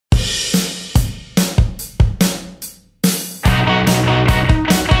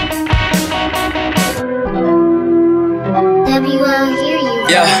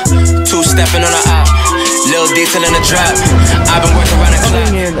Yeah, two-stepping on the op, little detail in the drop. I've been working around the clock.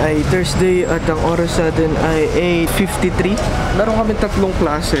 Ngayon ay Thursday at ang oras natin ay 8:53. Meron kami tatlong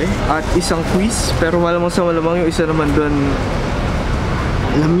klase at isang quiz. Pero malamang sa malamang yung isa naman doon,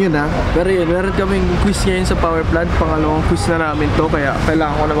 alam nyo na. Pero yun, meron kaming quiz ngayon sa POWERPLANT. Pangalawang quiz na namin to, kaya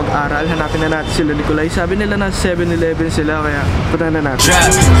kailangan ko na mag-aral. Hanapin na natin sila Nikolay. Sabi nila na 7-11 sila, kaya punta na natin.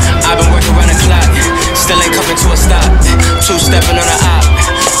 I've been working around the clock, still ain't coming to a stop. Two-stepping on the op,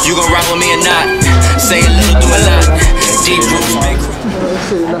 you gon' rock with me or not? Say a little, do a lot. Deep roots, big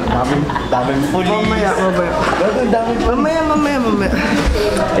Mamaya.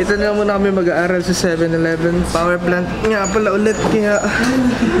 Ito na muna kami mag-aaral sa 7-11 POWERPLANT. Nga pala ulit, kaya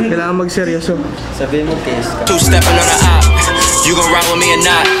kailangan magseryoso. Sabihin mo, case ka. Two-stepping on the op, you gon' rock with me or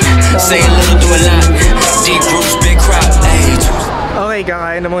not? Say a little, do a lot. Deep roots, big crop. Okay,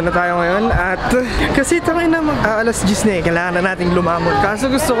 kakain na muna tayo ngayon at kasi tangay na alas 10 na eh, kailangan na nating lumamon.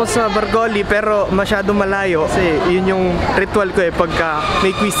 Kaso gusto ko sa Bargoli pero masyado malayo kasi yun yung ritual ko eh pagka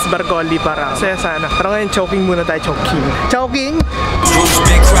may quiz Bargoli para saya sana. Pero ngayon chowking muna tayo, chowking. Chowking! Roots,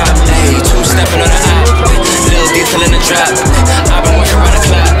 big crop. Two-stepping on the op, little detail in the drop. I've been working around the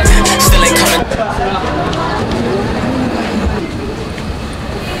clock, still ain't coming.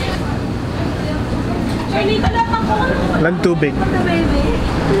 Walang tubig.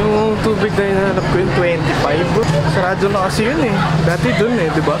 Yung tubig na hinahanap ko yung 25. Sarado na kasi yun eh. Dati dun eh,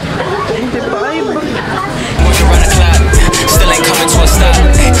 di ba? 25. Working around the clock, still ain't coming to a stop.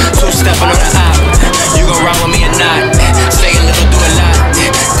 Two-stepping on the op, you gon' rock with me or not? Say a little, do a lot. Deep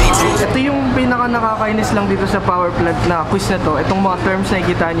roots. Ito yung pinaka nakakainis lang dito sa POWERPLANT na quiz na to. Itong mga terms na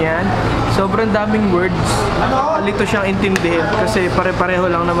nakikita niya yan. Sobrang daming words. Lito siyang intindihin kasi pare-pareho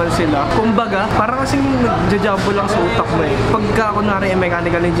lang naman sila. Kumbaga, parang kasing nagja-jumble lang sa utak mo eh. Pagka kunwari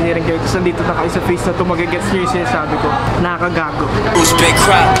mechanical engineering kayo, tapos nandito na kayo sa face na to, magigets nyo yung sinasabi ko. Nakakagago. Roots, big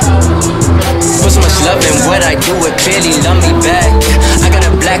crop. Put so much love in what I do, it clearly love me back. I got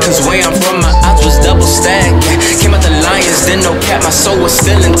a black cause where I'm from, my odds was double stacked. Came out the Lions, then no cap, my soul was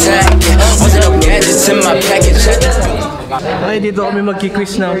still intact. Wasn't no gadgets in my package. Okay, dito kami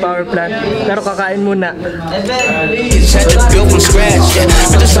magki-quiz ng POWERPLANT. Pero kakain muna. Had to build from scratch, yeah.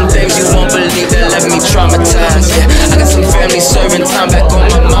 But there's some things you won't believe that left me traumatized, yeah. I got some family serving time back on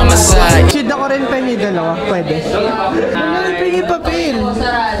my mama's side. Shid ako rin pengi dalawa, pwede. Wala pengi papel.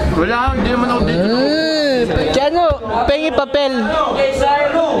 Wala, hindi naman ako dito. Kano, pengi papel.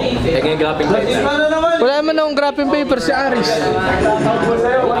 Pengi graphing paper. Wala naman akong graphing paper si Aris.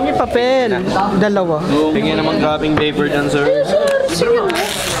 Pengi papel. Dalawa. Pengi naman graphing paper dyan, sir.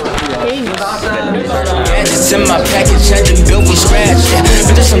 Gadgets in my package, had to build from scratch, yeah.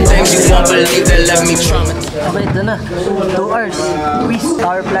 But there's some things you won't believe that left me traumatized. Okay, ito na. 2 hours. Quiz,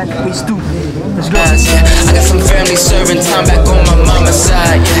 POWERPLANT, quiz 2. Let's go. Yeah. I got some family serving time back on my mama's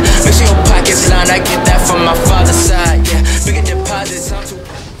side, yeah. Make sure your pockets line, I get that from my father's side, yeah. Bigger deposits, I'm too.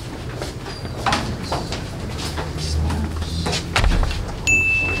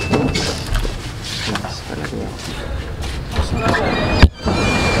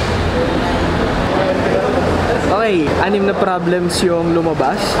 Okay, 6 na problems yung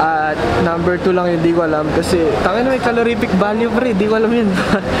lumabas at number 2 lang yung di ko alam kasi tangin na may calorific value pre, di ko alam yun.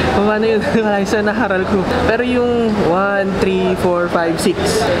 Paano yun? Wala isa naharal ko. Pero yung 1, 3, 4, 5,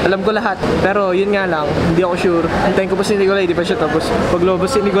 6 alam ko lahat. Pero yun nga lang, hindi ako sure. Hintayin ko pa si Nikolay, di pa siya tapos. Pag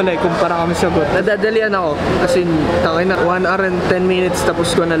lumabas si Nikolay, kumpara kami sagot. Nadadalian ako kasi tangin na 1 hour and 10 minutes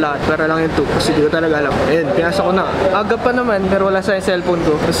tapos ko na lahat. Pero lang yung 2 kasi di ko talaga alam. Ayun, pinasa ko na. Aga pa naman pero wala sa cellphone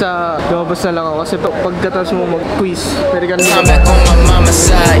ko. Basta lumabas na lang ako kasi pagkatapos mo mag-quiz, pwede ka Time back on my mama's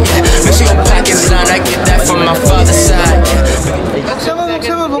side, yeah. Make sure your pockets line, I get that from my father's side, yeah.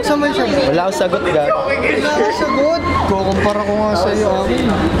 Buksan mo siya. Wala akong sagot, ga. Wala akong sagot. Kukumpara ko nga sa'yo.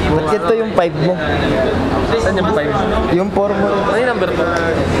 Ba't ito yung 5 mo? Saan yung 5? Yung 4 mo. Ano yung number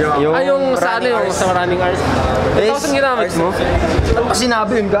 2? Yung sa ano yung sa running hours? Ito kasang ginamit mo?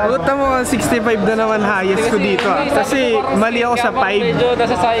 Sinabi yun, ga. Buta mo 65 na naman highest ko dito ah. Kasi mali ako sa 5.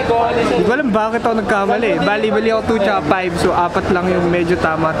 Hindi ko alam bakit ako nagkamali. Bali ako 2 tsaka 5. So 4 lang yung medyo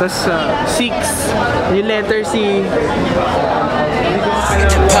tama. Tapos 6. Yung letter C.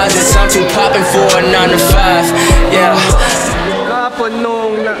 Deposits, I'm too poppin' for a 9 to 5, yeah. Kahapon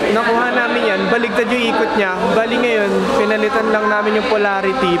nung nakuha namin yan, baligtad yung ikot niya. Bali ngayon, pinalitan lang namin yung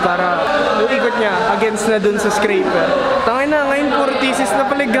polarity para yung ikot niya against na dun sa scraper. Tangay na, ngayon puro thesis na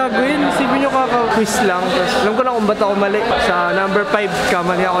pala gagawin. Isipin nyo kaka-quiz lang. Tapos, alam ko na kung ba't ako mali. Sa number 5,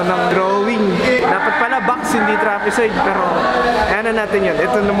 kamali ako ng drawing. Dapat pala box, hindi trapezoid. Pero, ayan na natin yun.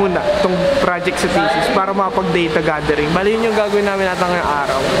 Ito na muna, itong project sa thesis para makapag-data gathering. Bali yun yung gagawin namin natin ngayong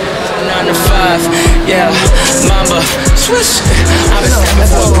araw. 9 to 5, yeah, mamba, swish. I've been stepping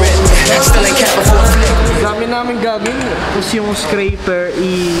for a grip, still ain't cap before a flip. Dami namin gagawin. Tapos yung scraper,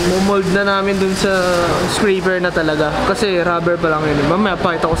 i-mold na namin dun sa scraper na talaga. Kasi rubber pa lang yun. Mamaya,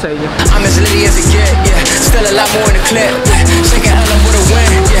 pakita ko sa inyo. I'm as litty as it get, yeah, still a lot more in the clip. Shake it hell up with a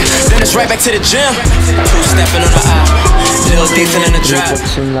win, yeah, then it's right back to the gym. Two stepping on the aisle, little detail in the drop. 3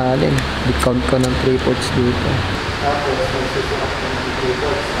 pots yung lalim. Di-count ko ng 3 pots dito.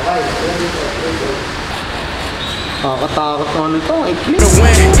 Kakatakot ano ito, The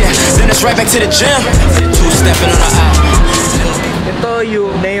win, yeah, then it's right back to the gym. Two stepping on the aisle. Ito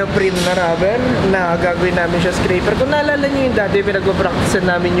yung neoprene na rubber na gagawin namin siya scraper. Kung naalala nyo yung dati, pinag-practicean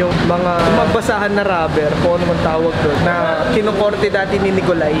namin yung mga magbasahan na rubber, kung ano man tawag doon, na kinukorte dati ni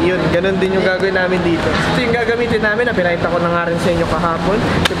Nicolay. Yun, ganun din yung gagawin namin dito. Ito yung gagamitin namin na pinakita ko na nga rin sa inyo kahapon.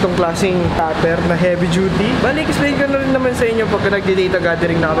 Itong klaseng cutter na heavy duty. Balik, explain ko na rin naman sa inyo pagka nagdi-data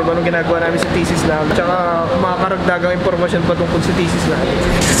gathering na kami kung anong ginagawa namin sa thesis namin. Tsaka makakaragdagang impormasyon patungkol sa thesis namin.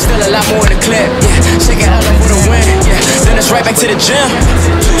 Still a lot more in the clip, yeah, shake it hell up with a win, yeah, then it's right back to the gym.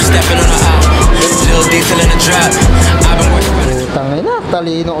 Two stepping on the aisle, little detail in the drop. I've been working with it. tangay na,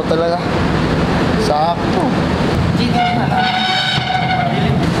 talino ko talaga. Sakto.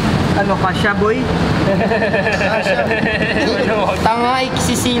 Ano ka siya, boy? Tangay,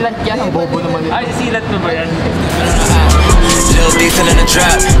 sisilat yan. Ang bobo naman ito. Ay, sisilat mo ba yan? Little detail in the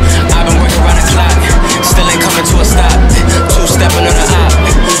drop. I've been working around the clock, still ain't coming to a stop. Two stepping on the aisle,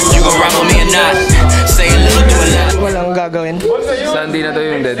 you gon' ride with me or not? Say a little, do a lot. Walang gagawin. Sunday na to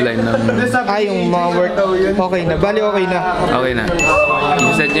yung deadline ng... Yung mga work. Okay na. Bali, okay na. Okay na.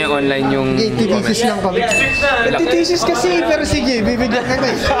 I-set niya yung online yung Thesis lang kami. Thesis kasi, pero sige, bibigyan kita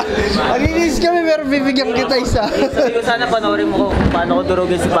isa. Mag-thesis kami, pero bibigyan kita isa. Sana panoorin mo kung paano ko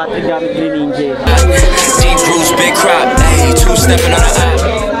durugin si Patrick gamit Green Ninja. Deep roots, big crop, ayy, two stepping on the aisle.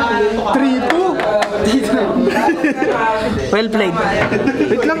 3-2. Well played.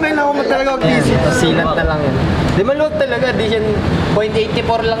 Wait lang, kailangan mo talaga mag-thesis. Silat na lang yan. Di maluwag talaga, di yan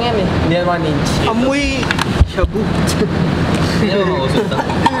 0.84 lang yan eh. Hindi yan 1 inch. Amoy shabu.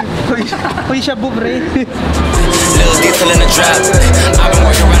 Uy, shabu, pre. Little detail in the drop. I've been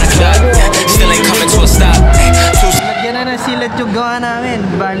working around the clock, still ain't coming to a stop. Two Lagyan na ng silat yung gawa namin.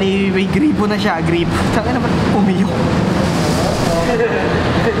 Bali, may gripo na siya. Gripo. Saka naman umiyok.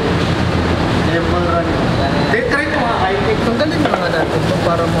 Try mo nga kahit. Tanggalin na nga natin ito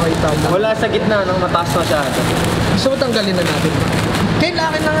para makita mo. Wala sa gitna, nang mataas masyado. Gusto mo tanggalin na natin.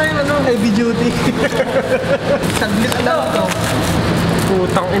 Kailangan na ngayon heavy duty. Saglit lang ito.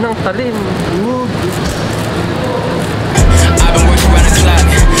 Putang inang talim. I've been working around the clock,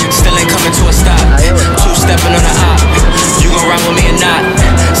 still ain't coming to a stop. Two stepping on the aisle, you gon' ride with me or not?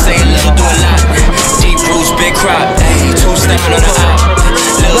 Say a little, do a lot. Deep roots, big crop, ayy, two stepping on the aisle,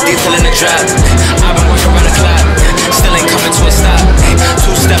 little detail in the drop. I've been working around the clock, still ain't coming to a stop.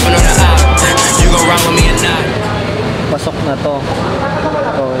 Two stepping on the aisle, you gon' ride with me or not? Pasok na to.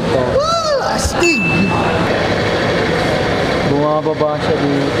 Ito. Astig! Bumababa siya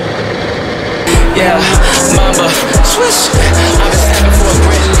dito. Yeah, mamba, swish. I've been stepping for a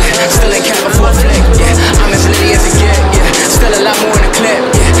grip, still ain't capping for a flick. Yeah, I'm as litty as it get. Yeah, still a lot more in the clip.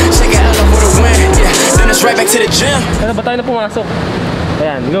 Yeah, shake it hell up with a win. Yeah, then it's right back to the gym. Ano ba tayo na pumasok?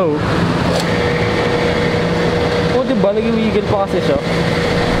 Ayan, go. Oh, diba? Nag-wiggle pa kasi siya.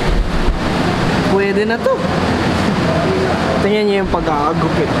 Pwede na to. Tingnan niyo yung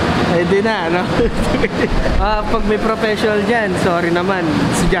pag-aagupit. Pwede na, no? Pag may professional dyan, sorry naman,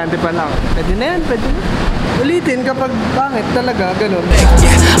 studyante pa lang. Pwede na yan, pwede na. Ulitin kapag pangit talaga, ganun.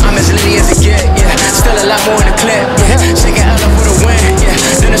 Yeah, I'm as litty as it get. Yeah, still a lot more in the clip. Yeah, shake it hell up with a win. Yeah,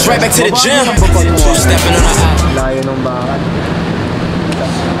 then it's right back to the gym. Two stepping on the aisle. Layo ng bakal.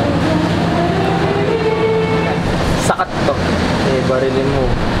 Sakat to. Barilin mo.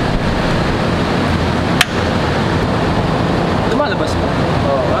 Lumalabas mo?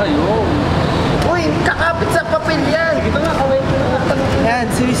 Oh, ayun. Uy, kakapit sa papel yan. Ito nga, kawin ko na. Yan,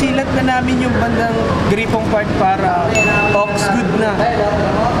 sinisilat na namin yung bandang gripong part para ox good na.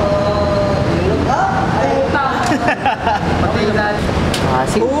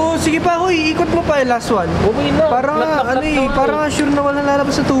 Oo, sige pa, huy, ikot mo pa yung last one. Okay na. Parang parang sure na walang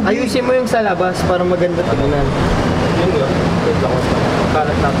lalabas sa tubig. Ayusin mo yung sa labas para maganda tingnan. Yun nga. Wait lang.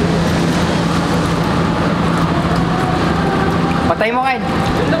 Kalat natin. Patay mo, Kyle.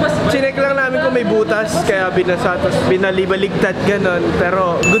 Chinek lang namin kung may butas, kaya binasa, tapos binalibaligtad, ganon.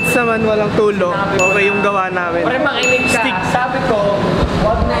 Pero goods naman, walang tulo. Okay yung gawa namin. Pre, makinig ka. Sabi ko,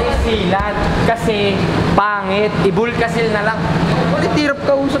 huwag na isilan. Kasi pangit. Ibulkasil na lang. Ulit tirap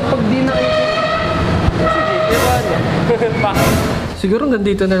ka usap pag di nakikita. Siguro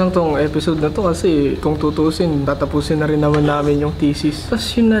nandito na lang tong episode na to kasi kung tutusin, tatapusin na rin naman namin yung thesis. Tapos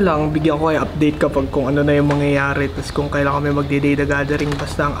yun na lang, bigyan ko kayo update kapag kung ano na yung mangyayari. Tapos kung kailan kami magde-data gathering.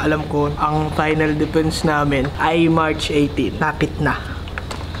 Basta ang alam ko, ang final defense namin ay March 18. Napit na.